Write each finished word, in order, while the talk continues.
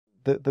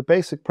the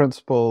basic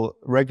principle,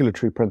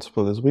 regulatory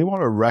principle, is we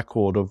want a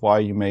record of why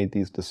you made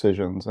these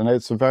decisions. And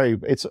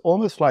it's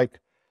almost like,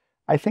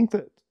 I think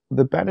that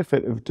the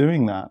benefit of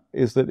doing that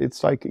is that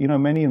it's like,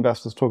 many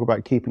investors talk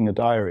about keeping a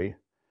diary,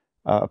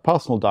 a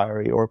personal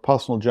diary or a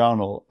personal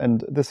journal.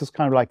 And this is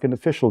kind of like an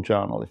official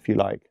journal, if you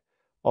like,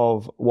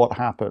 of what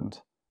happened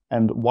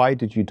and why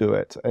did you do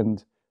it.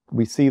 And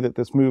we see that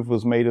this move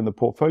was made in the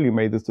portfolio,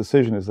 made this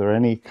decision. Is there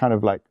any kind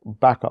of like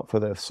backup for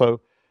this?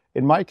 So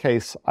in my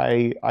case,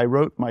 I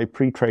wrote my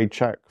pre-trade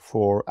check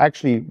for,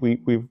 actually,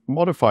 we've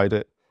modified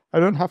it. I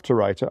don't have to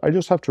write it. I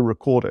just have to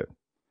record it.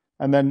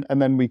 And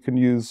then we can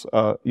use,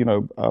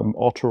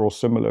 Otter or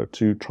similar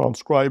to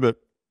transcribe it.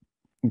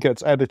 It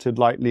gets edited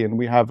lightly, and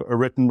we have a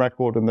written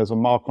record, and there's a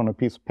mark on a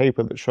piece of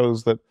paper that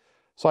shows that.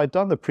 So I'd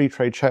done the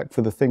pre-trade check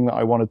for the thing that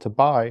I wanted to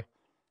buy.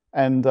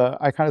 And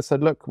I kind of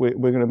said, look, we're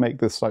going to make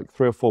this like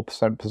 3 or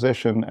 4%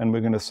 position, and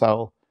we're going to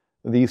sell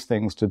these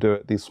things to do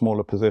it, these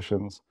smaller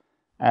positions.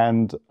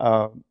 And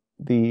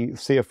the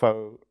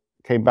CFO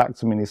came back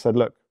to me and he said,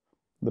 look,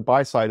 the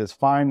buy side is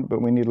fine, but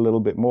we need a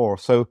little bit more.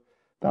 So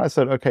then I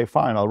said, okay,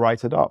 fine, I'll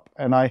write it up.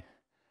 And I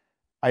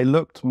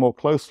looked more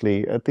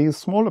closely at these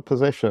smaller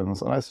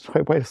positions, and I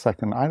said, wait a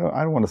second, I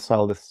don't want to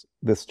sell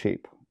this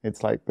cheap.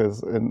 It's like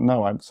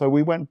so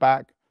we went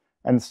back,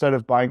 and instead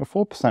of buying a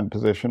 4%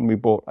 position, we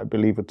bought, I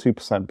believe, a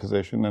 2%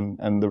 position,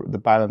 and the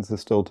balance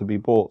is still to be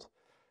bought.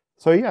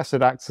 So yes,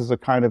 it acts as a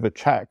kind of a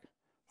check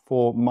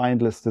for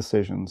mindless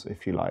decisions,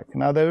 if you like.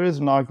 Now, there is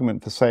an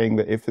argument for saying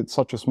that if it's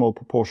such a small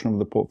proportion of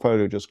the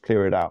portfolio, just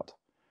clear it out.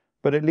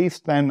 But at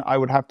least then I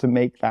would have to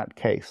make that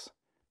case.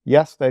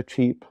 Yes, they're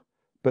cheap,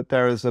 but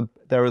there is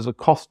a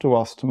cost to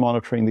us to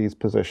monitoring these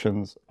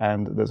positions,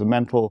 and there's a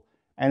mental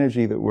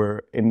energy that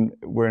we're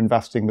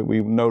investing that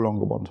we no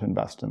longer want to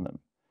invest in them.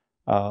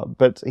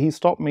 But he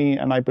stopped me,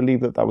 and I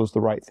believe that was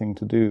the right thing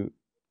to do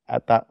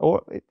at that.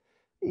 Or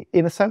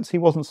in a sense, he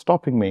wasn't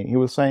stopping me. He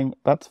was saying,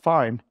 that's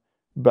fine,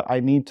 but I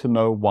need to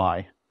know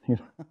why.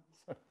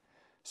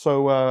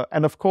 So,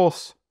 and of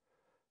course,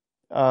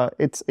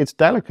 it's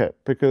delicate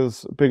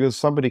because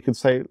somebody could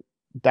say,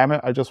 damn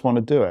it, I just want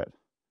to do it.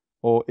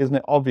 Or isn't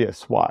it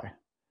obvious why?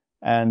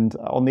 And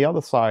on the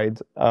other side,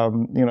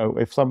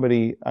 if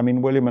somebody,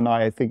 William and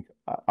I think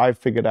I've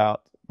figured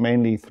out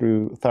mainly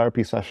through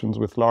therapy sessions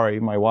with Laurie,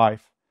 my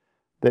wife,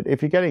 that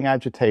if you're getting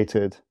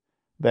agitated,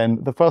 then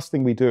the first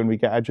thing we do when we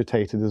get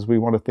agitated is we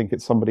want to think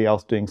it's somebody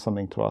else doing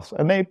something to us.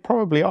 And they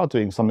probably are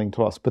doing something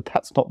to us, but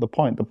that's not the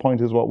point. The point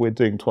is what we're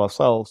doing to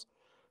ourselves.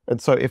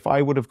 And so if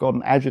I would have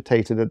gotten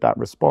agitated at that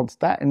response,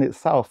 that in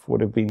itself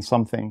would have been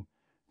something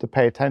to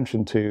pay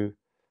attention to.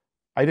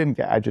 I didn't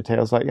get agitated.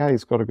 I was like, yeah,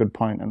 he's got a good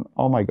point. And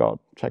oh my God,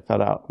 check that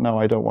out. No,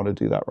 I don't want to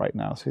do that right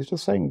now. So he's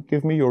just saying,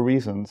 give me your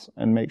reasons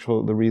and make sure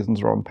that the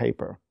reasons are on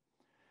paper.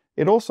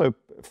 It also,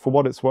 for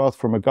what it's worth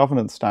from a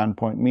governance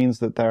standpoint, means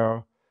that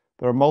there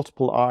are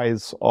multiple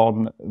eyes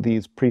on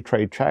these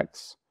pre-trade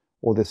checks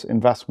or this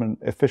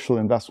official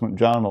investment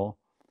journal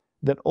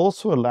that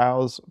also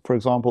allows, for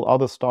example,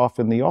 other staff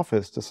in the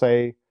office to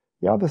say,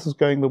 yeah, this is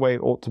going the way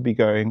it ought to be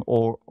going,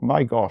 or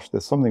my gosh,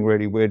 there's something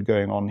really weird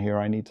going on here.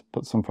 I need to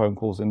put some phone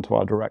calls into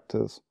our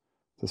directors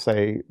to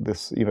say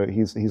this,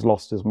 he's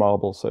lost his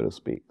marble, so to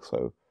speak.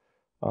 So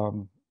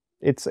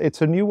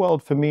it's a new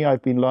world for me.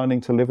 I've been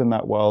learning to live in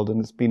that world, and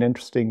it's been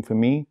interesting for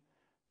me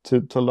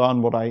to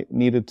learn what I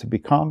needed to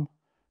become.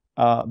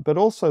 But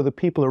also the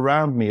people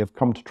around me have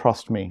come to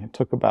trust me.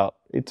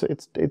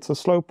 It's a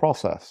slow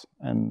process.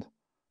 And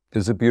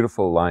there's a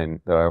beautiful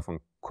line that I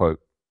often quote.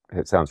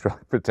 It sounds really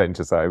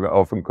pretentious. I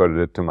often quoted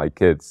it to my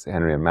kids,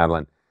 Henry and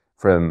Madeline,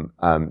 from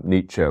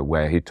Nietzsche,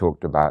 where he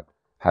talked about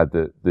how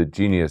the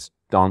genius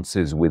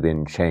dances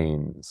within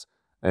chains.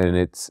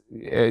 And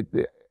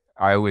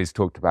I always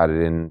talked about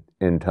it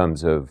in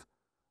terms of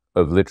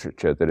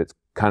literature, that it's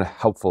kind of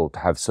helpful to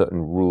have certain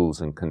rules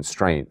and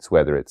constraints,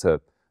 whether it's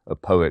a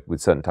poet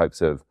with certain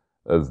types of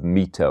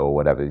meter or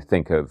whatever. You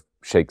think of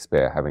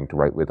Shakespeare having to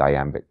write with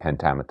iambic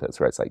pentameters,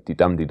 right? It's like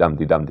de-dum, de-dum,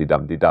 de-dum,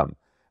 de-dum, de-dum.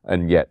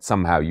 And yet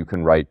somehow you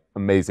can write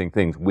amazing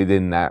things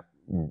within that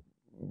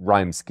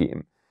rhyme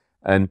scheme.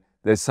 And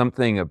there's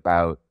something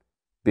about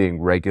being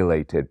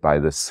regulated by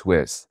the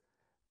Swiss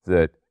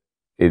that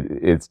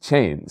it's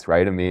chains,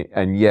 right?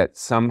 And yet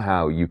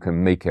somehow you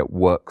can make it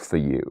work for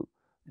you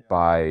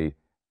by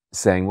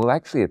saying, well,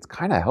 actually, it's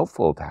kind of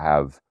helpful to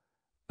have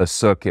a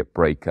circuit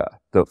breaker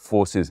that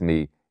forces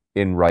me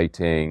in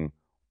writing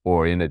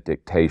or in a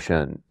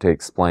dictation to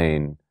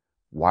explain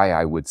why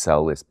I would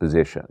sell this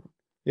position.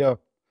 Yeah.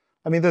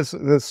 I don't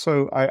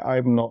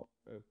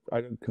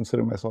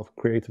consider myself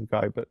a creative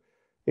guy, but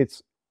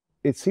it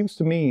seems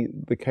to me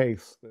the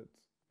case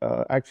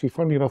that actually,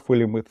 funnily enough,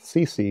 William, with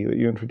Cece that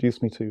you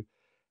introduced me to,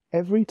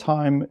 every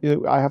time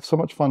I have so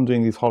much fun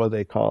doing these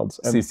holiday cards.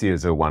 And Cece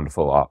is a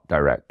wonderful art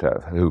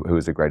director who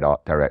is a great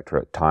art director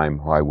at Time,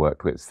 who I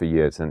worked with for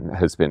years and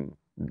has been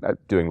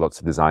doing lots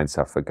of design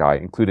stuff for Guy,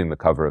 including the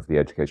cover of the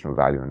Educational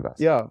Value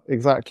Investor. Yeah,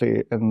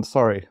 exactly. And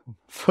sorry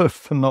for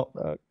not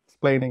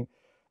explaining.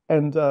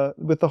 And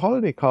with the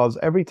holiday cards,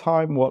 every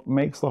time what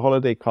makes the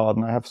holiday card,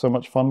 and I have so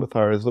much fun with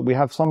her, is that we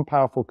have some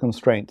powerful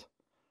constraint.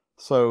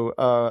 So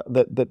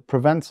that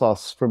prevents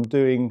us from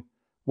doing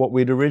what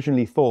we'd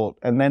originally thought.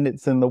 And then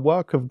it's in the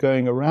work of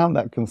going around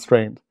that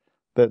constraint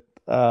that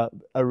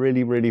a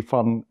really, really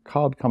fun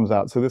card comes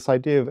out. So this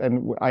idea of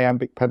an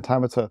iambic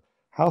pentameter,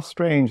 how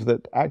strange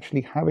that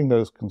actually having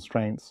those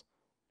constraints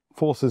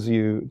forces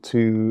you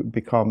to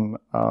become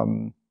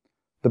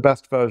the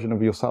best version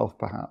of yourself,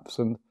 perhaps.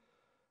 And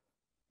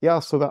yeah,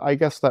 so that I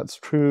guess that's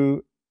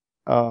true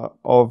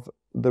of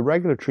the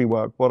regulatory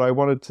work. What I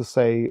wanted to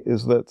say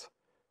is that,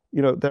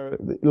 there,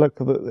 look,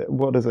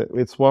 what is it?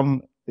 It's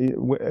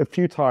a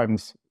few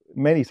times,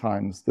 many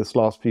times this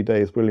last few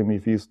days, William,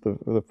 you've used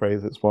the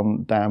phrase, it's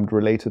one damned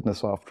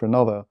relatedness after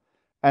another.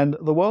 And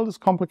the world is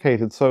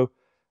complicated. So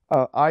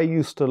I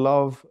used to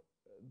love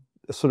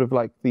sort of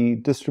like the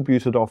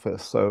distributed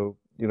office. So,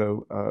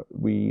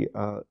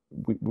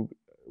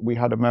 we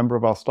had a member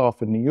of our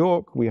staff in New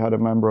York, we had a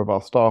member of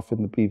our staff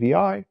in the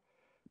BVI,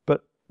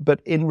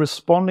 but in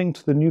responding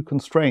to the new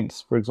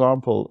constraints, for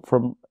example,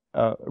 from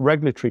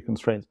regulatory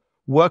constraints,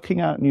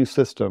 working out new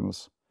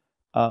systems,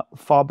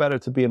 far better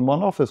to be in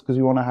one office because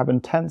you want to have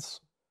intense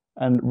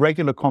and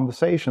regular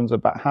conversations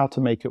about how to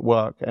make it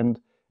work.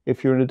 And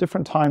if you're in a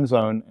different time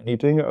zone and you're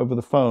doing it over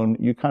the phone,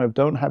 you kind of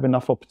don't have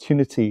enough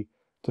opportunity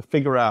to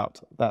figure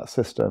out that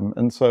system.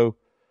 And so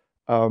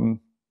I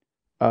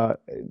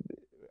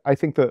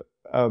think that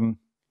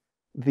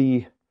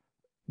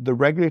the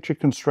regulatory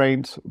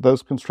constraints,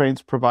 those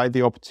constraints provide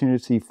the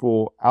opportunity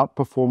for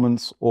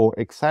outperformance or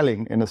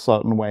excelling in a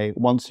certain way.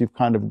 Once you've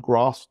kind of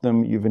grasped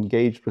them, you've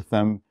engaged with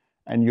them,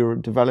 and you're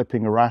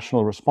developing a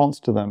rational response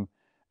to them.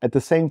 At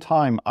the same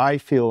time, I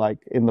feel like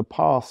in the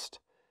past,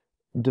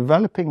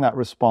 developing that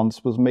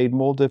response was made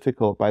more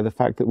difficult by the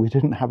fact that we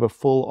didn't have a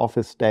full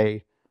office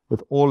day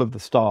with all of the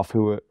staff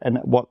who were, and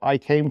what I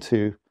came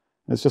to,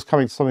 it's just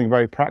coming to something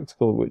very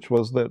practical, which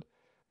was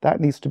that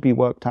needs to be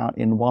worked out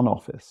in one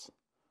office,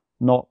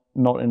 not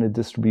in a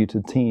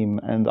distributed team.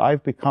 And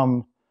I've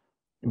become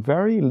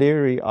very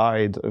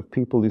leery-eyed of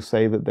people who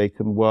say that they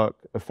can work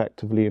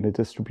effectively in a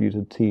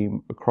distributed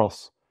team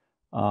across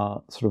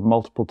sort of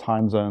multiple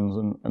time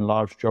zones and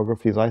large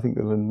geographies. I think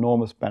there's an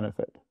enormous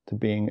benefit to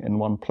being in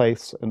one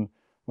place. And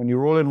when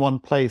you're all in one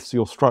place,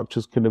 your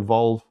structures can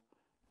evolve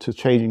to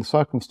changing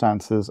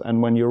circumstances.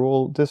 And when you're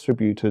all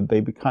distributed,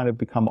 they kind of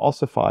become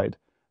ossified.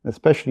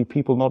 Especially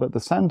people not at the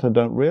center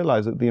don't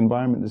realize that the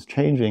environment is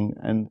changing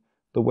and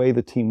the way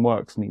the team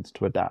works needs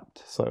to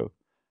adapt. So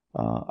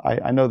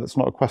I know that's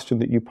not a question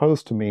that you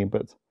posed to me,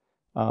 but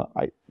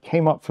it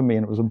came up for me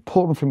and it was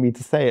important for me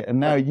to say it. And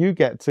now you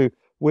get to,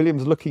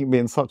 William's looking at me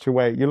in such a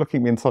way, you're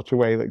looking at me in such a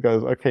way that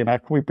goes, okay, now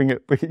can we bring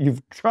it,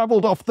 you've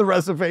traveled off the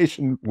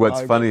reservation.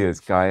 What's funny is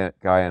Guy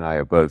and I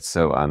are both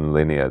so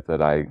unlinear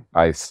that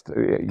I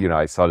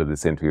started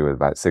this interview with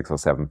about 6 or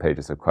 7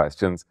 pages of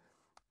questions,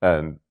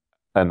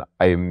 and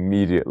I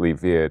immediately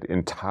veered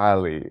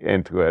entirely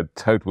into a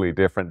totally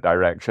different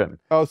direction.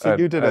 Oh, so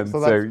you did it,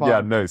 so that's fine.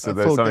 Yeah, no, so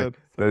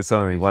there's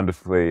something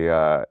wonderfully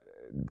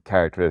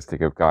characteristic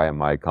of Guy and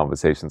my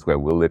conversations where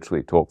we'll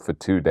literally talk for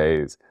 2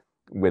 days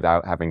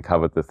without having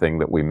covered the thing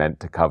that we meant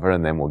to cover,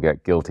 and then we'll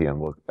get guilty and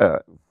we'll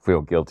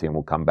feel guilty and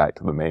we'll come back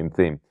to the main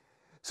theme.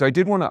 So I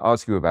did want to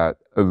ask you about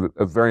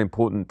a very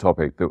important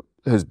topic that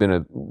has been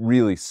a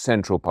really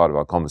central part of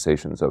our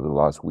conversations over the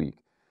last week,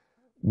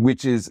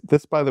 which is...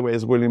 This, by the way,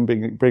 is William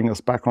bringing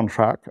us back on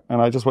track. And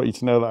I just want you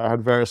to know that I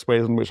had various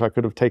ways in which I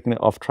could have taken it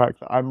off track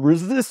that I'm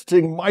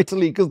resisting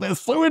mightily because they're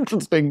so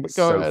interesting. But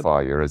go ahead. So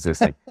far, you're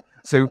resisting.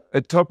 So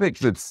a topic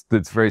that's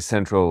very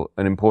central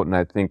and important,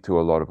 I think, to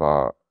a lot of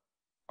our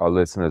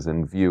listeners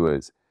and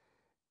viewers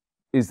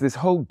is this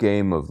whole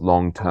game of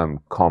long-term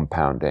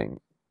compounding.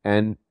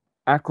 And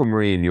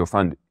Aquamarine, your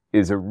fund,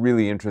 is a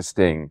really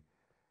interesting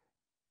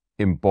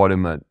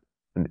embodiment,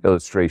 an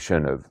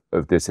illustration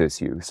of this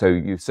issue. So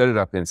you set it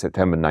up in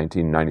September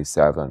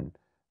 1997.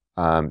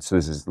 So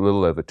this is a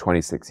little over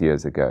 26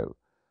 years ago.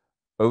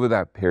 Over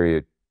that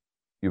period,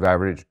 you've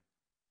averaged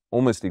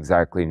almost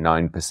exactly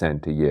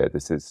 9% a year.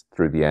 This is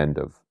through the end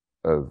of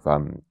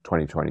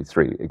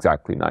 2023,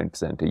 exactly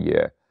 9% a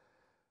year.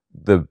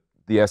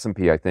 The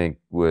S&P, I think,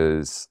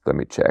 was, let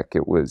me check,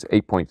 it was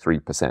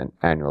 8.3%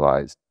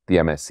 annualized. The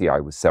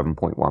MSCI was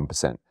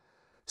 7.1%.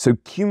 So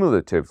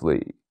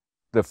cumulatively,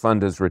 the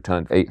fund has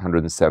returned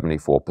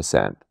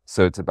 874%.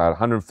 So it's about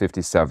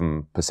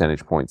 157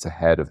 percentage points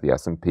ahead of the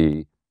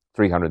S&P,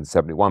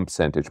 371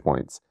 percentage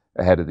points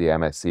ahead of the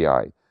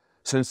MSCI.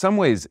 So in some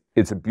ways,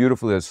 it's a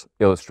beautiful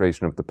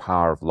illustration of the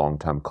power of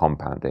long-term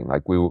compounding.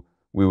 Like we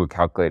were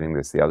calculating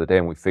this the other day,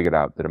 and we figured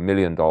out that $1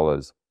 million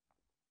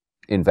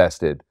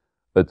invested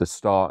at the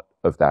start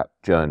of that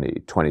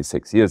journey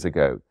 26 years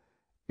ago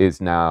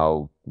is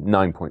now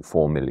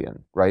 9.4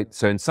 million, right?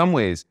 So in some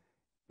ways,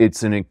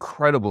 it's an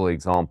incredible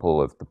example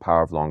of the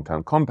power of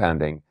long-term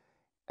compounding.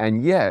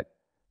 And yet,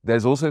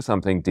 there's also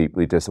something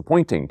deeply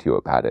disappointing to you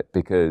about it,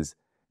 because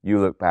you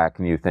look back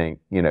and you think,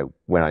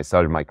 when I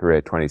started my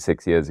career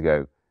 26 years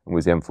ago, and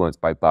was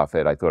influenced by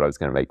Buffett. I thought I was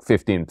going to make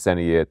 15%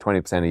 a year,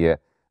 20% a year.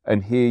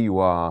 And here you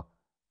are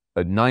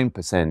at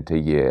 9% a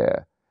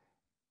year.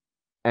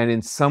 And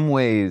in some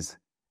ways,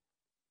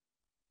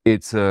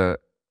 it's a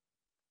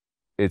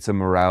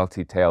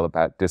morality tale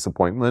about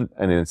disappointment.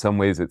 And in some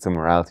ways, it's a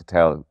morality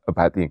tale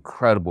about the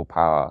incredible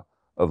power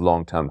of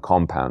long-term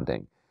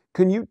compounding.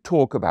 Can you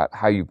talk about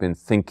how you've been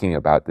thinking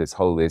about this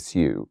whole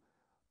issue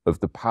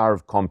of the power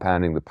of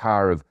compounding, the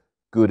power of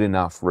good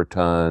enough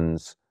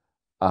returns?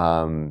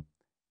 There's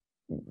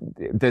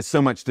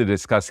so much to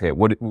discuss here.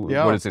 What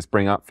does this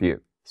bring up for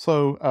you?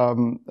 So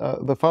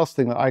the first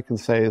thing that I can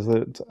say is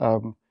that,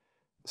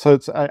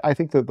 I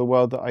think that the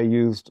word that I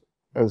used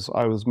as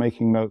I was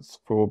making notes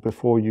for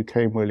before you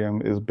came, William,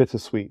 is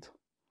bittersweet.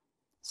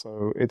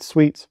 So it's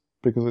sweet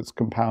because it's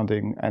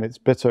compounding, and it's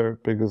bitter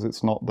because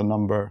it's not the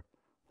number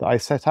that I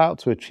set out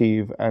to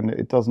achieve, and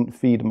it doesn't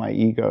feed my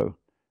ego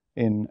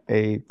in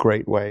a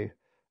great way.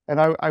 And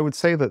I would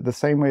say that the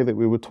same way that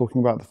we were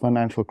talking about the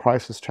financial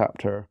crisis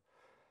chapter,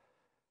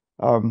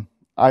 I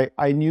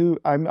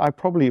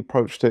probably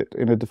approached it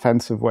in a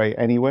defensive way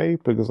anyway,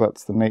 because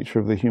that's the nature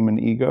of the human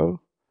ego.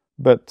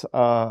 But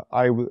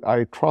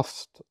I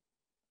trust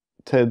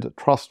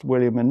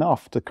William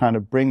enough to kind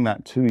of bring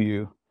that to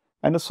you.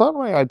 And in a certain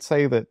way, I'd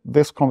say that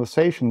this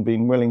conversation,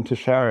 being willing to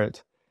share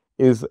it,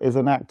 is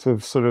an act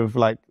of sort of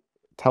like,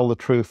 tell the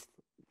truth,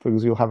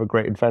 because you'll have a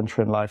great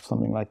adventure in life,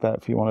 something like that.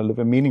 If you want to live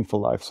a meaningful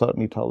life,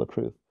 certainly tell the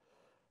truth.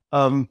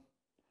 And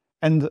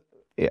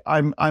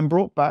I'm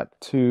brought back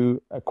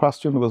to a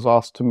question that was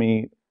asked to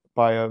me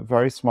by a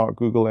very smart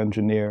Google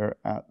engineer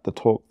at the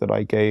talk that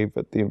I gave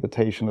at the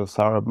invitation of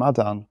Sarab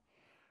Madan,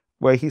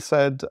 where he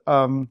said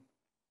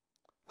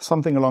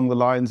something along the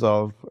lines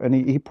of, and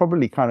he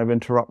probably kind of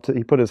interrupted,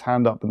 he put his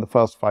hand up in the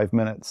first 5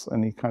 minutes,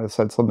 and he kind of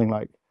said something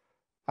like,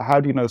 how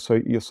do you know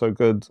you're so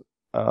good?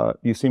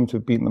 You seem to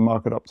have beaten the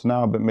market up to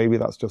now, but maybe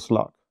that's just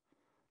luck.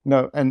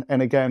 No, and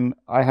again,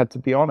 I had to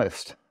be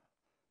honest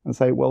and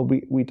say, well,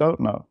 we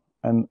don't know,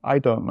 and I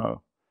don't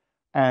know.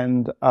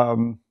 And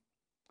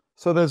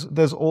so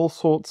there's all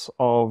sorts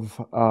of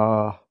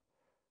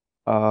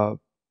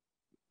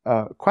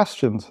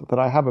questions that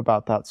I have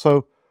about that.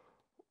 So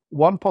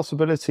one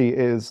possibility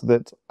is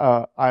that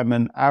I'm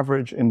an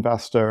average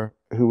investor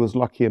who was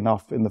lucky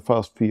enough in the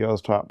first few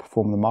years to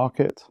outperform the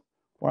market,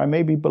 or I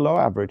may be below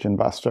average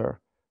investor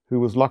who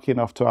was lucky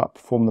enough to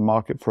outperform the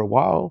market for a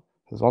while,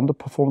 has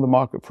underperformed the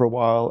market for a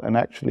while, and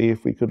actually,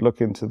 if we could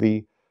look into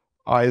the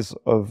eyes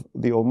of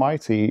the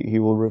Almighty, he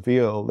will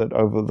reveal that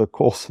over the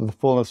course of the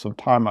fullness of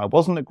time, I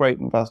wasn't a great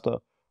investor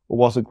or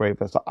was a great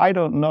investor. I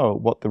don't know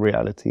what the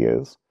reality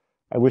is.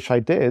 I wish I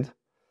did.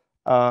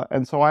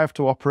 And so I have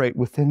to operate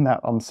within that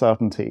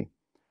uncertainty.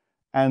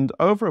 And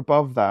over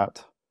above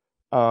that,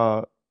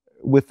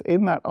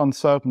 within that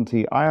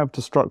uncertainty, I have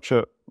to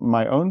structure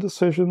my own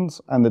decisions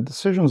and the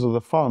decisions of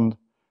the fund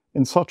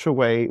in such a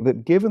way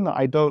that, given that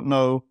I don't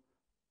know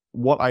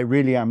what I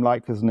really am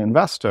like as an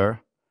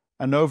investor,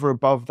 and over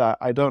above that,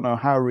 I don't know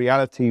how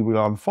reality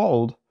will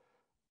unfold,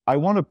 I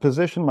want to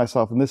position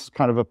myself, and this is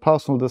kind of a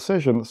personal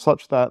decision,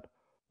 such that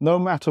no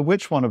matter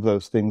which one of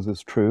those things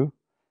is true,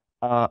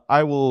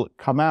 I will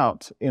come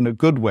out in a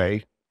good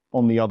way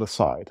on the other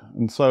side.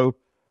 And so,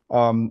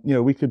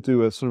 we could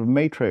do a sort of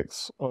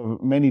matrix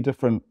of many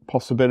different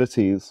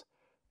possibilities.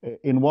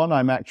 In one,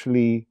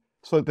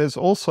 so there's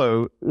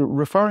also,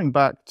 referring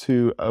back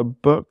to a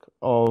book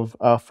of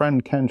our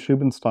friend Ken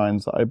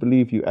Schubenstein's that I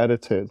believe you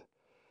edited,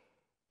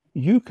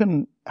 you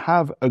can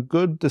have a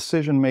good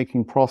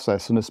decision-making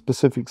process in a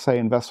specific, say,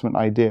 investment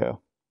idea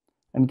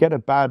and get a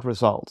bad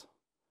result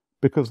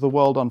because the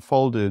world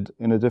unfolded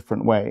in a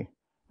different way.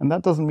 And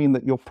that doesn't mean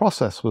that your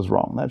process was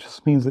wrong. That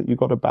just means that you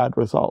got a bad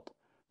result.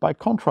 By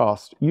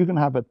contrast, you can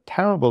have a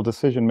terrible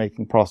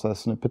decision-making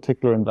process in a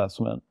particular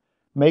investment,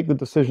 make the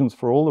decisions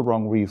for all the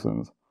wrong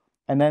reasons,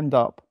 and end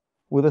up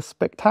with a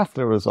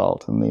spectacular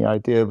result. And the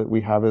idea that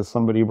we have is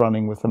somebody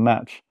running with a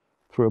match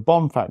through a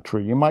bomb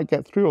factory. You might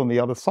get through on the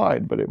other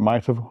side, but it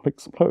might have all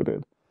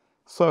exploded.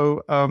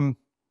 So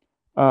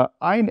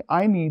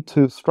I need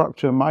to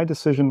structure my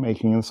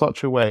decision-making in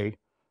such a way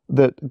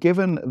that,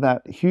 given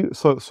that,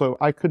 so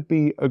I could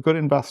be a good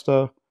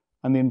investor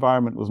and the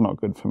environment was not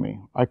good for me.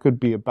 I could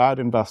be a bad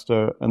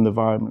investor and the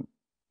environment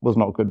was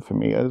not good for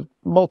me.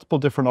 Multiple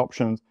different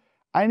options.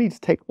 I need to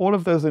take all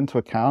of those into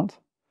account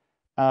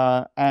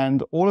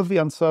and all of the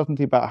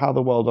uncertainty about how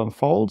the world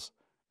unfolds,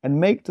 and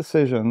make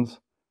decisions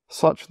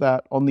such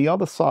that on the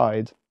other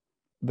side,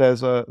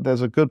 there's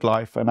a good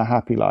life and a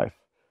happy life.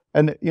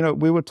 And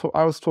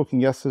I was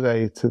talking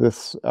yesterday to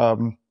this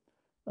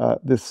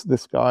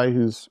this guy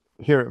who's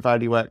here at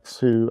ValueX,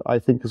 who I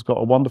think has got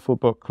a wonderful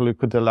book,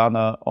 Luca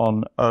Delana,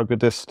 on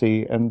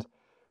ergodicity. And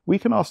we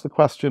can ask the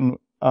question,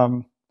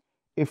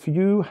 if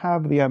you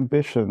have the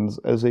ambitions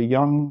as a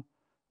young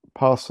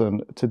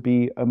person to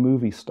be a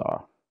movie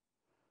star,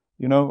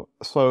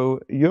 so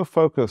you're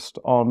focused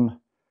on,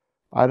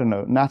 I don't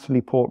know,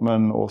 Natalie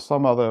Portman or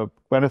some other,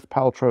 Gwyneth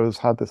Paltrow's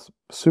had this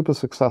super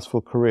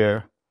successful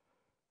career,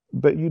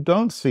 but you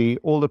don't see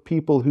all the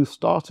people who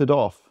started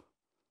off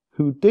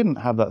who didn't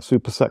have that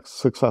super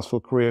successful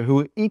career, who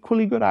were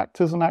equally good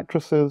actors and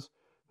actresses,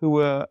 who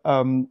were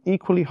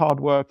equally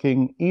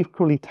hardworking,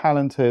 equally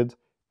talented,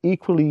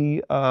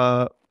 equally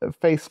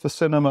face for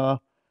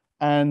cinema,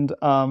 and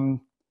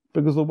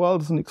because the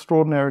world is an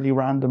extraordinarily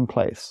random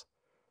place.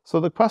 So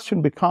the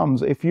question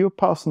becomes, if you're a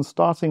person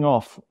starting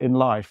off in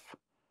life,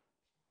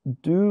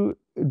 do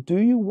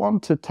you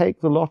want to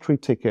take the lottery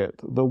ticket,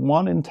 the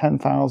 1 in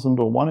 10,000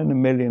 or 1 in a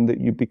million that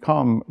you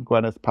become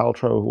Gwyneth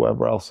Paltrow or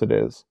whoever else it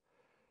is?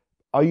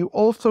 Are you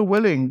also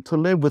willing to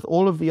live with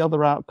all of the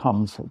other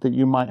outcomes that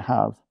you might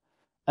have?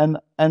 And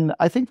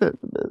I think that,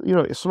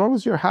 as long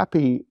as you're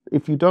happy,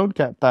 if you don't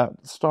get that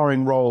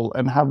starring role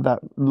and have that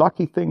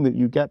lucky thing that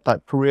you get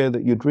that career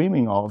that you're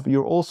dreaming of,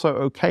 you're also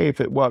okay if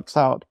it works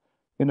out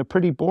in a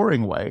pretty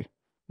boring way.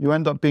 You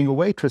end up being a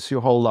waitress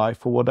your whole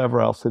life or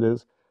whatever else it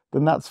is,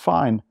 then that's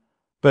fine.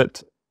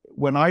 But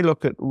when I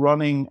look at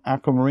running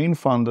Aquamarine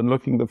Fund and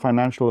looking at the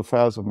financial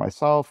affairs of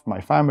myself, my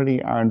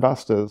family, our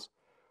investors,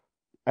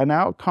 an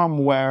outcome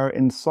where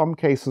in some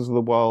cases of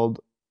the world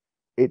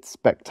it's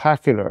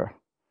spectacular,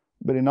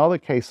 but in other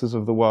cases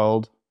of the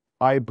world,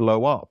 I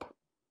blow up.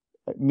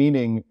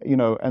 Meaning,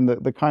 and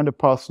the kind of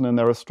person, and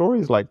there are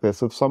stories like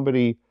this of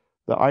somebody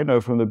that I know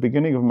from the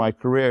beginning of my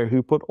career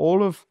who put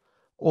all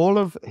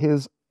of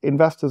his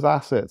investors'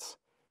 assets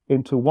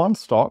into one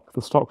stock.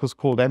 The stock was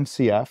called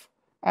MCF,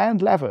 and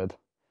levered,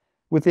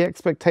 with the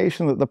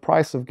expectation that the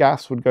price of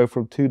gas would go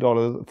from $4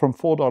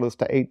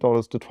 to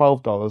 $8 to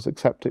 $12,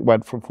 except it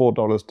went from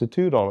 $4 to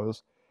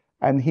 $2.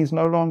 And he's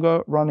no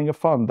longer running a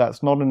fund.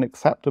 That's not an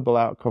acceptable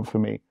outcome for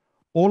me.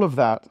 All of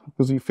that,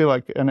 because you feel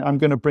like, and I'm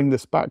going to bring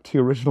this back to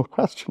your original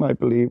question, I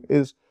believe,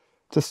 is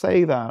to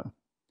say that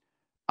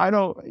I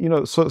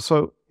don't,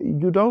 so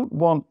you don't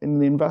want in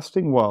the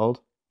investing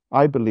world,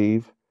 I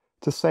believe,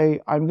 to say,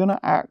 I'm going to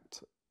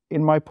act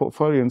in my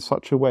portfolio in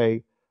such a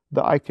way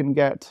that I can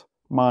get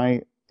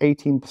my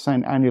 18%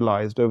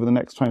 annualized over the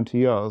next 20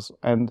 years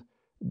and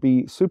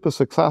be super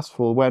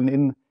successful when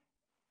in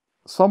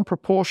some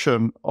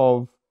proportion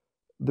of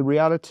the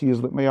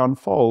realities that may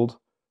unfold,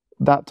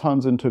 that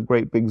turns into a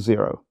great big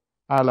zero,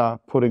 a la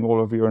putting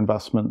all of your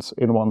investments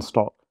in one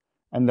stock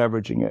and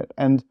leveraging it.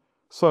 And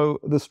so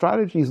the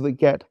strategies that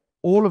get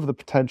all of the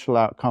potential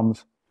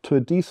outcomes to a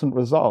decent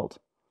result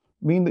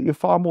mean that you're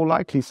far more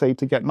likely, say,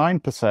 to get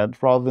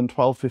 9% rather than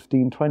 12,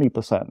 15,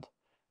 20%.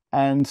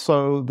 And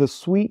so the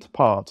sweet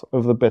part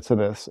of the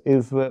bitterness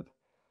is that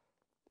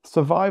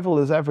survival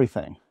is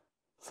everything.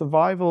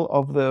 Survival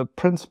of the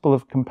principle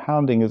of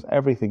compounding is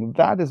everything.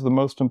 That is the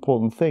most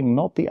important thing,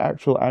 not the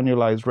actual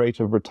annualized rate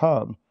of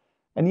return.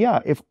 And yeah,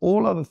 if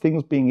all other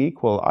things being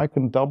equal, I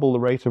can double the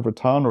rate of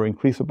return or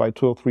increase it by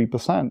 2 or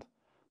 3%,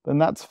 then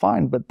that's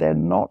fine, but they're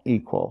not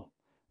equal.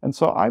 And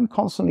so I'm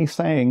constantly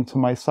saying to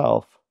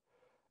myself,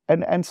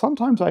 and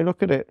sometimes I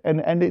look at it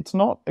and it's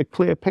not a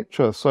clear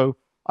picture. So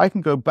I can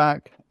go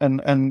back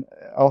and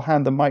I'll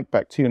hand the mic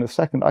back to you in a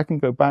second. I can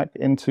go back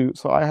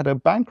so I had a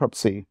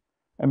bankruptcy,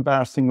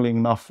 embarrassingly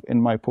enough,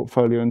 in my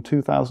portfolio in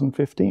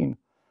 2015.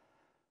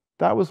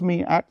 That was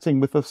me acting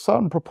with a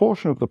certain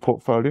proportion of the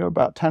portfolio,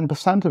 about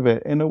 10% of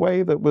it, in a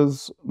way that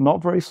was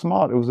not very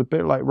smart. It was a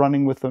bit like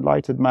running with a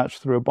lighted match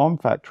through a bomb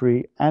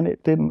factory, and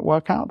it didn't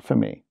work out for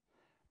me.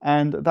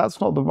 And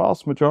that's not the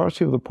vast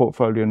majority of the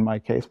portfolio in my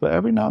case, but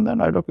every now and then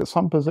I look at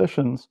some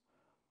positions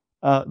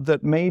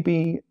that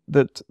maybe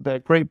that they're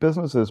great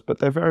businesses, but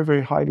they're very,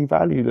 very highly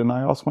valued. And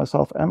I ask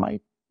myself, am I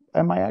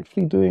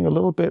actually doing a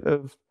little bit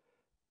of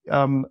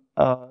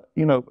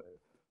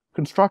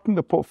constructing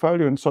the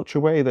portfolio in such a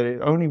way that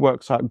it only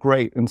works out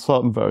great in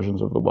certain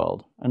versions of the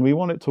world? And we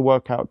want it to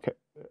work out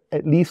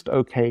at least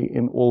okay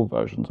in all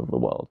versions of the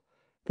world.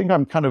 I think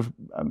I'm kind of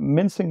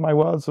mincing my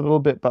words a little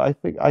bit, but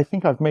I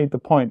think I've made the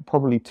point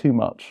probably too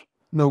much.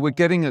 No, we're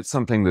getting at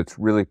something that's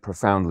really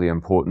profoundly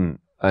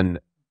important. And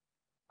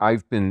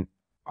I've been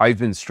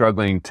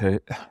struggling to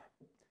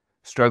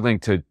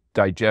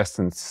digest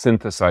and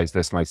synthesize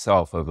this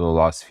myself over the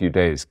last few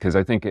days, because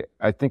I think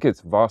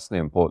it's vastly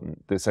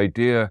important. This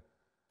idea,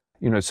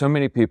 so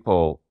many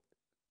people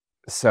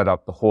set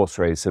up the horse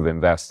race of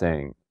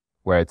investing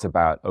where it's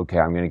about, okay,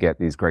 I'm going to get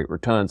these great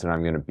returns and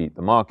I'm going to beat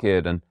the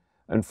market.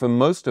 And for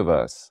most of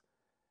us,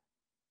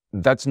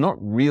 that's not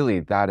really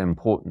that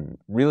important.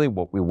 Really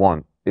what we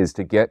want is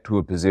to get to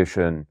a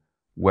position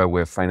where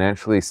we're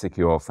financially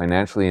secure,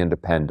 financially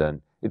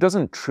independent. It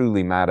doesn't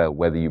truly matter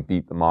whether you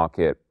beat the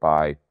market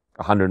by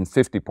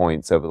 150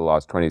 points over the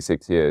last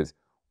 26 years,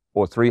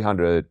 or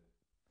 300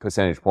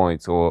 percentage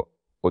points, or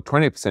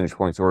 20 percentage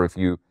points, or if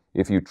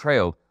you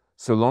trailed,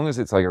 so long as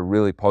it's like a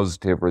really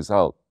positive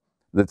result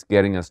that's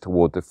getting us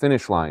toward the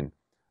finish line.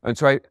 And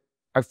so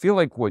I feel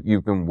like what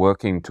you've been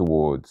working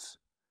towards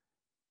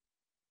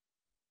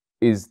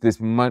is this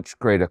much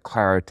greater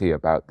clarity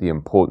about the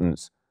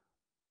importance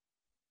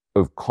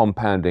of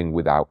compounding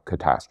without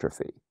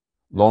catastrophe,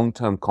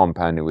 long-term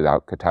compounding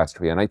without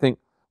catastrophe. And I think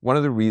one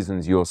of the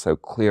reasons you're so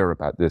clear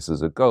about this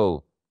as a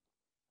goal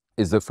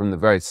is that from the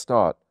very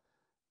start,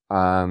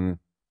 a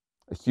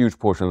huge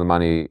portion of the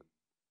money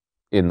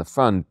in the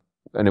fund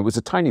and it was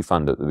a tiny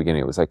fund at the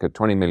beginning. It was like a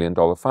 $20 million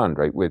fund,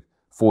 right, with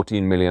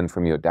 14 million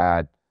from your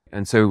dad.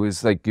 And so it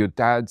was like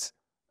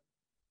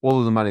all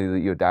of the money that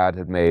your dad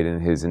had made in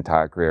his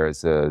entire career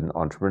as an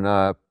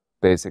entrepreneur,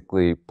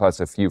 basically, plus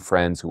a few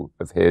friends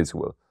of his who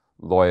were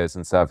lawyers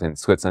and stuff in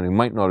Switzerland who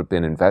might not have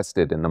been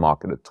invested in the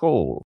market at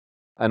all.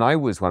 And I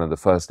was one of the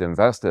first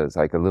investors,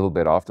 like a little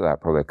bit after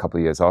that, probably a couple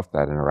of years after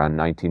that, in around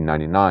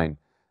 1999.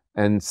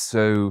 And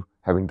so,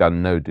 having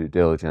done no due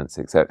diligence,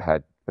 except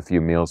had a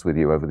few meals with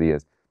you over the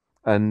years.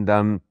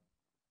 And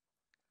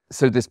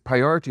so this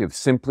priority of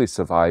simply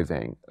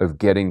surviving, of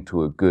getting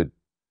to a good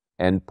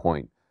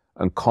endpoint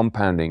and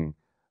compounding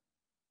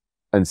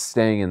and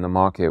staying in the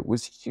market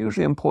was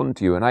hugely important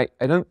to you. And I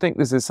don't think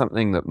this is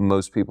something that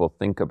most people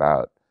think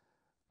about.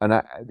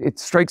 And it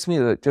strikes me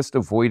that just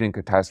avoiding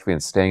catastrophe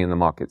and staying in the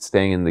market,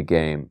 staying in the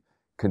game,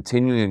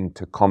 continuing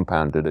to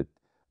compound at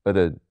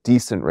a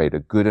decent rate, a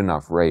good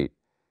enough rate,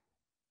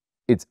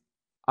 it's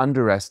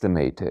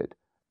underestimated.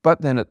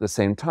 But then at the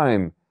same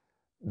time,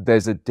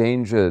 there's a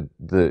danger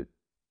that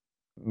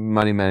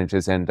money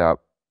managers end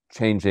up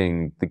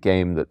changing the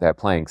game that they're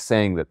playing,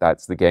 saying that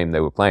that's the game they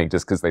were playing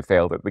just because they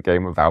failed at the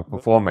game of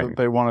outperforming. That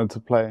they wanted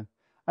to play.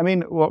 I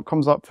mean, what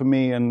comes up for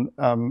me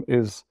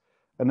is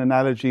an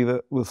analogy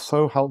that was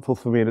so helpful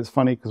for me. And it's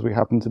funny because we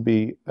happen to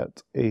be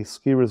at a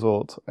ski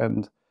resort,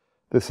 and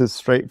this is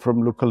straight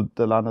from Luca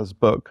Delana's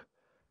book.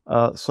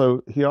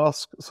 So he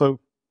asks,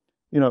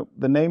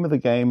 the name of the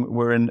game,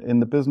 we're in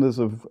the business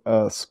of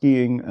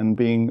skiing and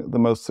being the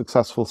most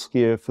successful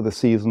skier for the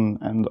season.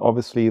 And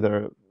obviously there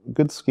are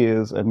good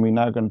skiers, and we're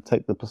now going to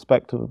take the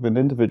perspective of an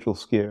individual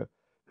skier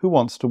who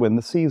wants to win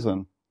the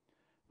season.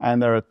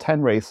 And there are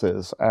 10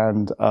 races,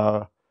 and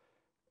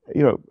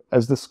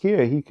as the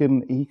skier, he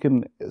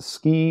can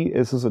ski.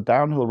 This is a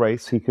downhill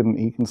race. He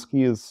can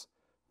ski as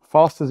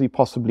fast as he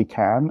possibly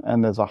can,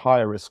 and there's a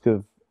higher risk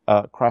of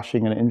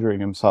crashing and injuring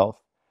himself.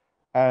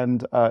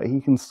 And he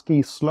can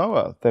ski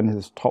slower than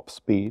his top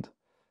speed,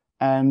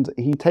 and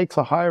he takes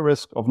a higher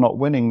risk of not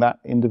winning that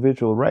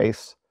individual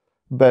race,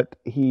 but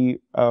he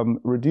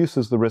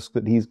reduces the risk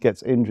that he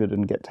gets injured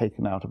and get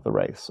taken out of the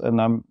race. And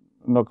I'm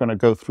not going to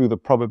go through the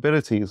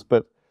probabilities,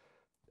 but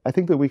I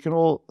think that we can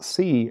all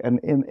see, and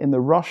in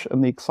the rush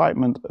and the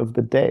excitement of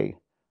the day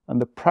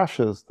and the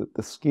pressures that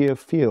the skier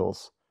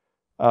feels,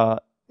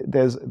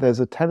 there's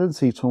a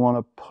tendency to want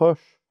to push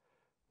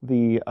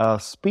the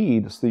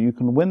speed so that you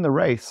can win the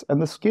race.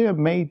 And the skier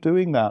may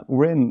doing that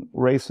win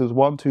races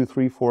 1, 2,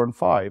 3, 4, and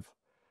 5,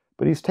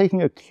 but he's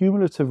taking a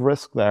cumulative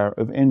risk there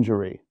of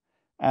injury.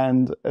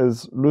 And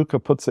as Luca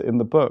puts it in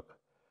the book,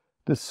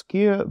 the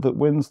skier that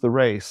wins the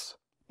race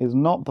is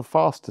not the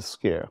fastest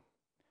skier.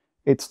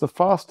 It's the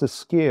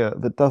fastest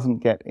skier that doesn't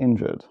get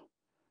injured.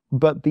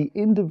 But the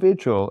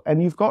individual,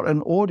 and you've got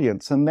an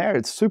audience, and there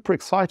it's super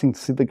exciting to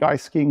see the guy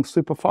skiing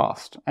super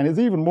fast. And it's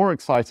even more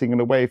exciting in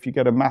a way if you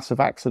get a massive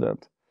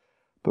accident.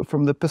 But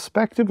from the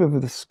perspective of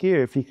the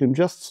skier, if he can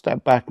just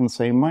step back and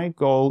say, my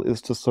goal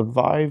is to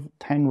survive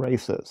 10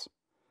 races,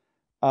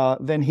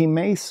 then he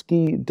may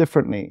ski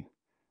differently.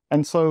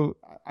 And so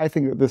I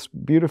think that this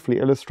beautifully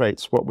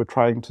illustrates what we're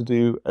trying to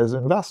do as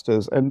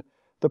investors. And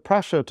the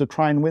pressure to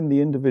try and win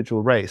the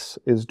individual race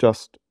is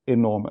just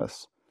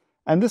enormous.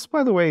 And this,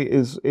 by the way,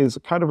 is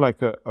kind of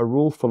like a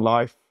rule for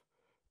life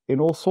in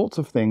all sorts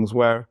of things,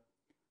 where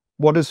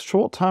what is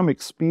short-term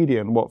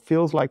expedient, what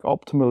feels like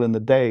optimal in the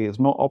day, is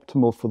not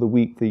optimal for the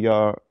week, the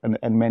year,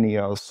 and many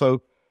years.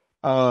 So,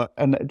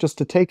 and just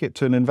to take it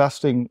to an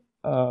investing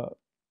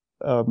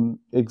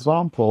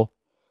example,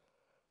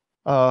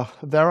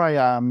 there I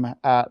am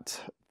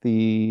at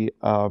the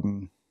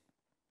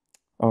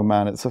oh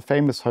man, it's a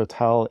famous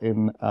hotel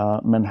in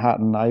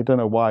Manhattan. I don't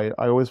know why.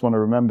 I always want to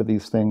remember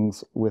these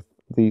things with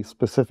the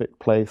specific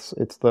place.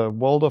 It's the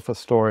Waldorf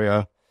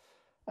Astoria,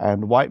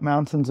 and White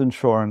Mountains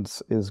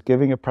Insurance is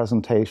giving a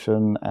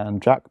presentation,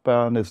 and Jack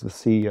Byrne is the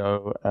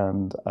CEO,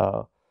 and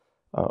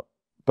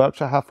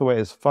Berkshire Hathaway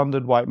has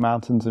funded White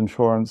Mountains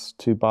Insurance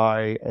to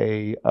buy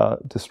a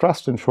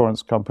distressed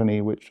insurance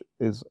company, which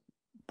is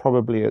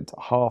probably at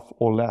half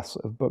or less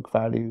of book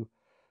value.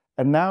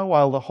 And now,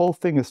 while the whole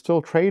thing is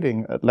still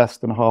trading at less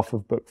than half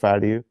of book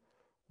value,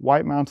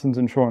 White Mountains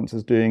Insurance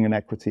is doing an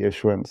equity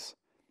issuance.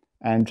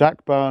 And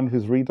Jack Byrne,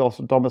 who's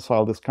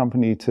re-domiciled this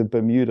company to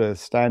Bermuda,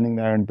 is standing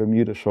there in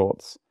Bermuda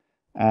shorts.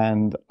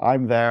 And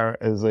I'm there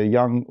as a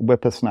young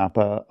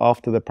whippersnapper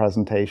after the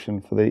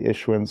presentation for the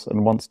issuance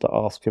and wants to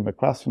ask him a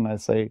question. I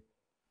say,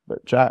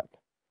 but Jack,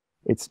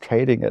 it's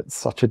trading at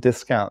such a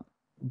discount.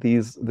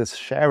 This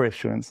share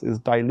issuance is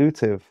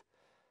dilutive.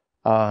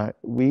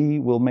 We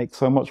will make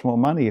so much more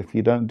money if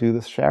you don't do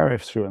this share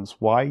issuance.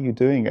 Why are you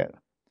doing it?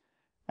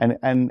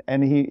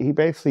 And he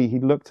basically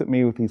looked at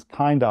me with these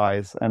kind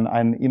eyes,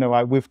 and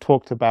we've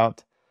talked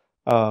about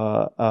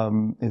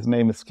his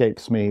name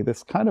escapes me.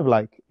 This kind of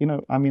like,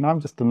 I'm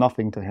just a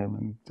nothing to him,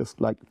 and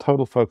just like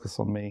total focus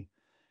on me.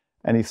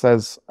 And he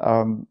says,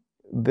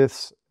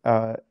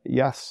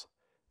 yes,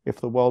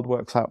 if the world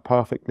works out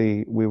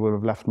perfectly, we would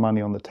have left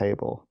money on the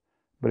table.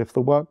 But if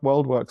the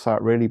world works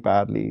out really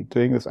badly,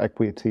 doing this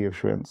equity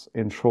issuance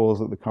ensures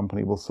that the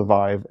company will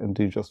survive and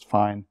do just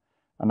fine.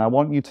 And I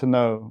want you to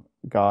know,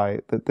 Guy,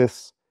 that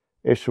this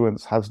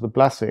issuance has the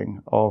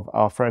blessing of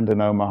our friend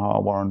in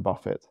Omaha, Warren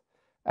Buffett.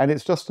 And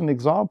it's just an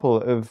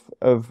example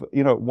of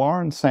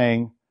Warren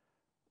saying,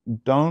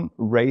 don't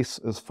race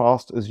as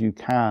fast as you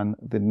can.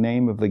 The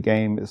name of the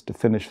game is to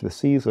finish the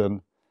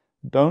season.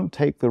 Don't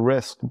take the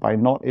risk by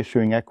not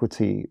issuing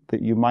equity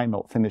that you might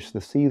not finish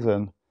the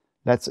season.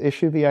 Let's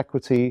issue the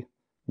equity.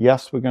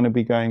 Yes, we're going to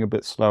be going a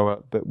bit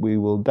slower, but we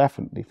will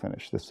definitely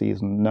finish the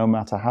season no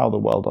matter how the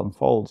world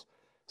unfolds.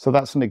 So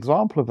that's an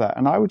example of that.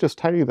 And I would just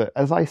tell you that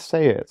as I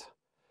say it,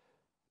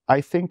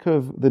 I think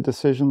of the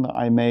decision that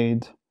I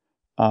made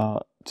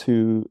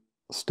to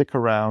stick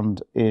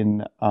around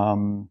in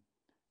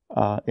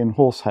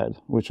Horsehead,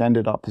 which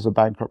ended up as a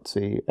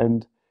bankruptcy.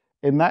 And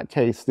in that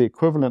case, the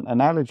equivalent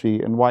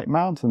analogy in White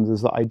Mountains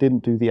is that I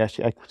didn't do the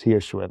equity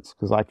issuance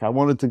because I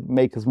wanted to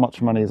make as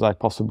much money as I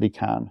possibly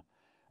can.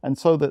 And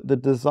so that the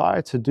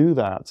desire to do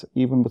that,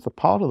 even with a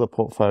part of the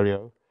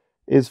portfolio,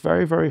 is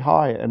very, very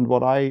high. And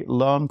what I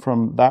learned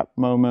from that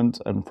moment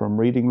and from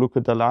reading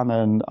Luca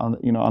Delana and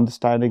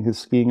understanding his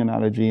skiing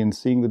analogy and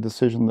seeing the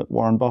decision that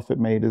Warren Buffett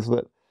made is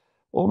that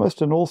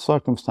almost in all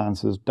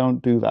circumstances,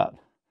 don't do that.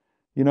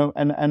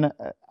 And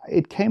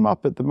it came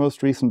up at the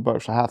most recent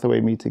Berkshire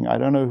Hathaway meeting. I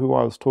don't know who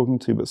I was talking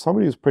to, but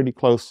somebody who's pretty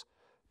close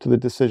to the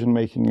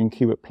decision-making in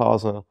Kiewit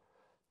Plaza.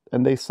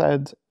 And they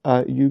said,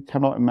 you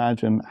cannot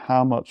imagine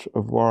how much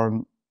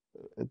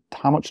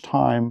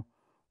time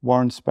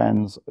Warren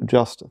spends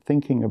just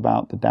thinking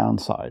about the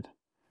downside.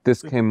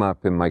 This came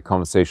up in my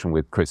conversation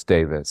with Chris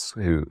Davis,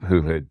 who's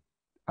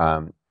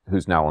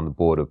now on the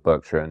board of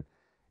Berkshire. And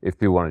if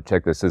people want to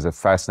check this, there's a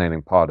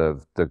fascinating part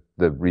of the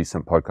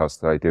recent podcast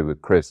that I did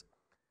with Chris,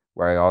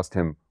 where I asked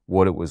him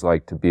what it was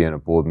like to be in a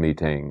board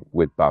meeting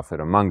with Buffett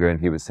and Munger, and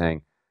he was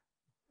saying,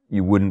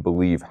 you wouldn't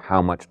believe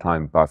how much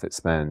time Buffett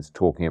spends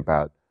talking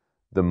about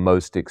the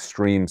most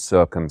extreme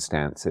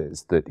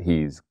circumstances that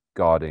he's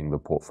guarding the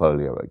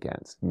portfolio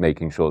against,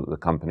 making sure that the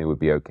company would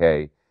be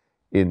okay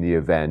in the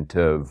event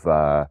of,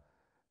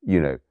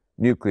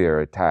 nuclear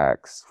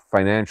attacks,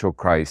 financial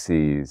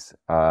crises,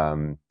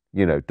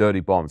 dirty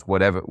bombs,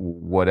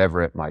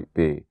 whatever it might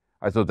be.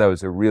 I thought that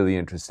was a really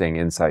interesting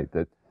insight,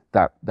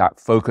 that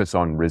focus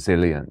on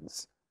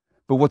resilience.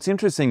 But what's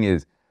interesting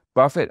is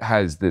Buffett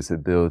has this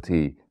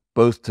ability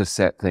both to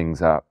set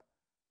things up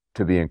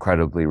to be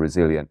incredibly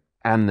resilient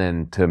and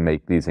then to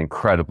make these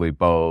incredibly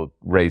bold,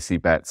 racy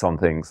bets on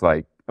things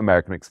like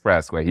American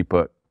Express, where he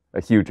put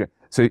a huge...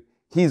 So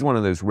he's one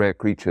of those rare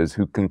creatures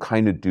who can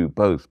kind of do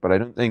both, but I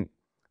don't think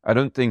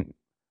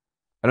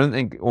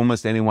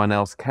almost anyone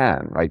else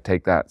can, right?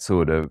 Take that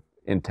sort of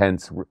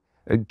intense...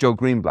 Joe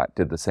Greenblatt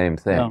did the same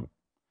thing. No.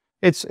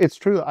 It's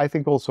true. I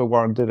think also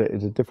Warren did it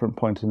at a different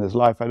point in his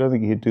life. I don't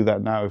think he'd do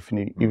that now,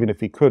 even if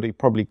he could. He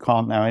probably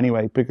can't now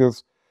anyway,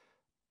 because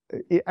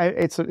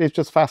it's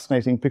just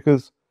fascinating.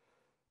 Because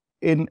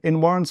in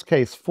Warren's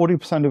case,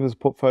 40% of his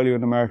portfolio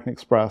in American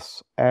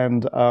Express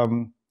and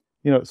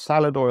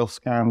salad oil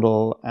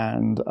scandal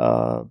and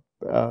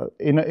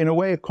in a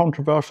way a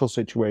controversial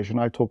situation.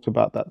 I talked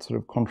about that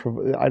sort of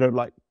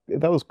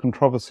there was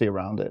controversy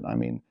around it. I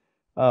mean,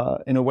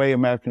 in a way,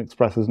 American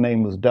Express's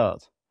name was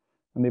dirt.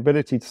 And the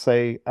ability to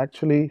say,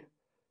 actually,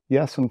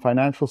 yes, in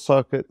financial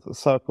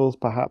circles,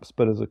 perhaps,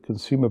 but as a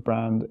consumer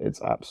brand,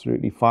 it's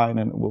absolutely fine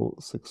and it will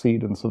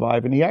succeed and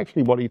survive. And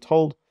what he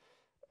told,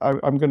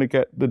 I'm going to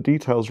get the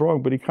details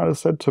wrong, but he kind of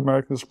said to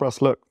American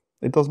Express, look,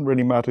 it doesn't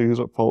really matter who's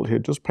at fault here.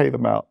 Just pay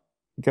them out,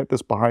 get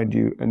this behind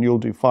you, and you'll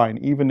do fine.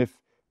 Even if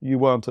you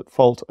weren't at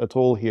fault at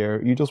all here,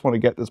 you just want to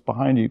get this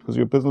behind you because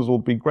your business will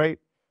be great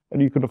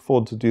and you can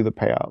afford to do the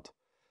payout.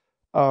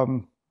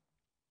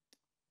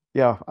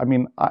 Yeah, I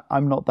mean,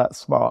 I'm not that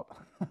smart.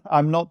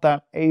 I'm not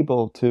that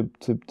able to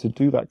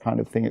do that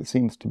kind of thing, it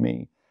seems to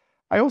me.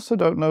 I also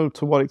don't know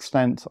to what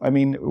extent, I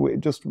mean,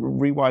 just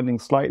rewinding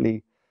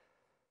slightly,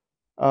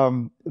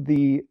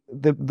 the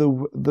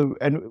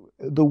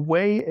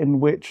way in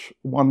which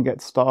one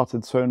gets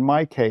started. So in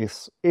my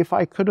case, if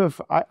I could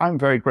have, I'm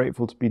very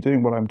grateful to be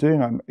doing what I'm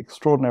doing. I'm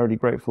extraordinarily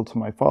grateful to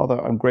my father.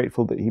 I'm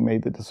grateful that he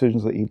made the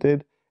decisions that he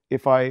did.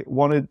 If I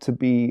wanted to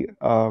be...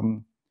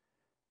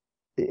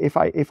 If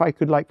I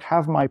could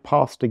have my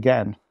past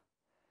again,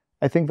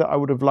 I think that I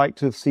would have liked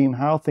to have seen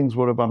how things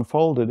would have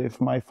unfolded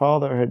if my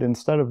father had,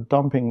 instead of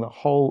dumping the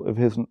whole of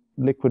his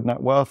liquid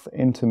net worth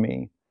into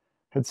me,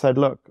 had said,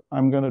 look,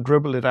 I'm going to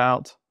dribble it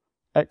out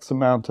X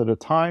amount at a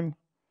time.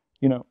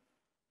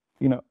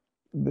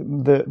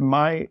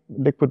 My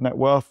liquid net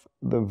worth,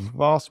 the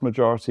vast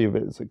majority of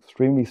it is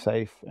extremely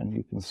safe and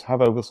you can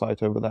have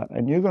oversight over that.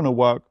 And you're going to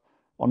work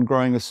on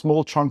growing a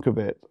small chunk of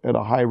it at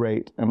a high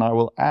rate, and I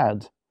will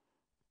add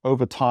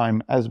over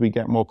time as we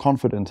get more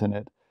confident in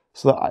it.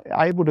 So that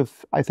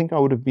I think I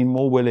would have been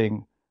more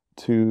willing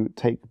to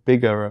take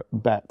bigger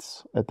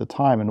bets at the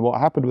time. And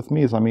what happened with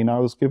me is, I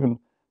was given,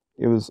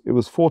 it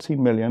was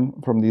 14 million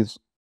from these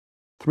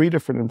 3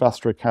 different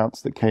investor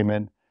accounts that came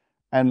in.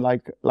 and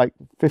like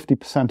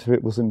 50% of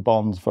it was in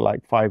bonds for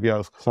like 5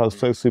 years because I was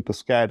so super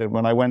scared. And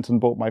when I went and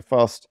bought my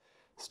first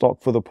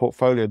stock for the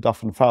portfolio,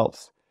 Duff and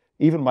Phelps,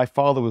 even my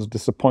father was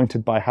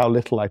disappointed by how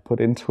little I put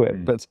into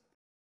it. But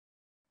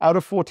out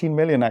of 14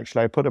 million,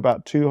 actually, I put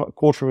about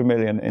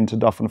 $250,000 into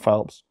Duff and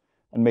Phelps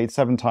and made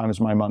 7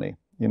 times my money,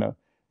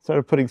 instead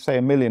of putting, say,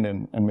 1 million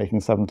in and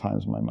making 7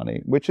 times my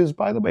money, which is,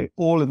 by the way,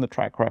 all in the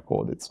track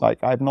record. It's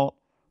like I've not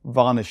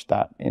varnished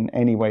that in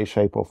any way,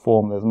 shape, or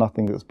form. There's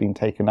nothing that's been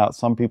taken out.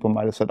 Some people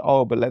might have said,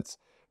 oh, but let's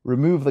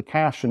remove the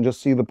cash and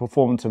just see the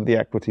performance of the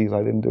equities.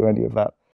 I didn't do any of that.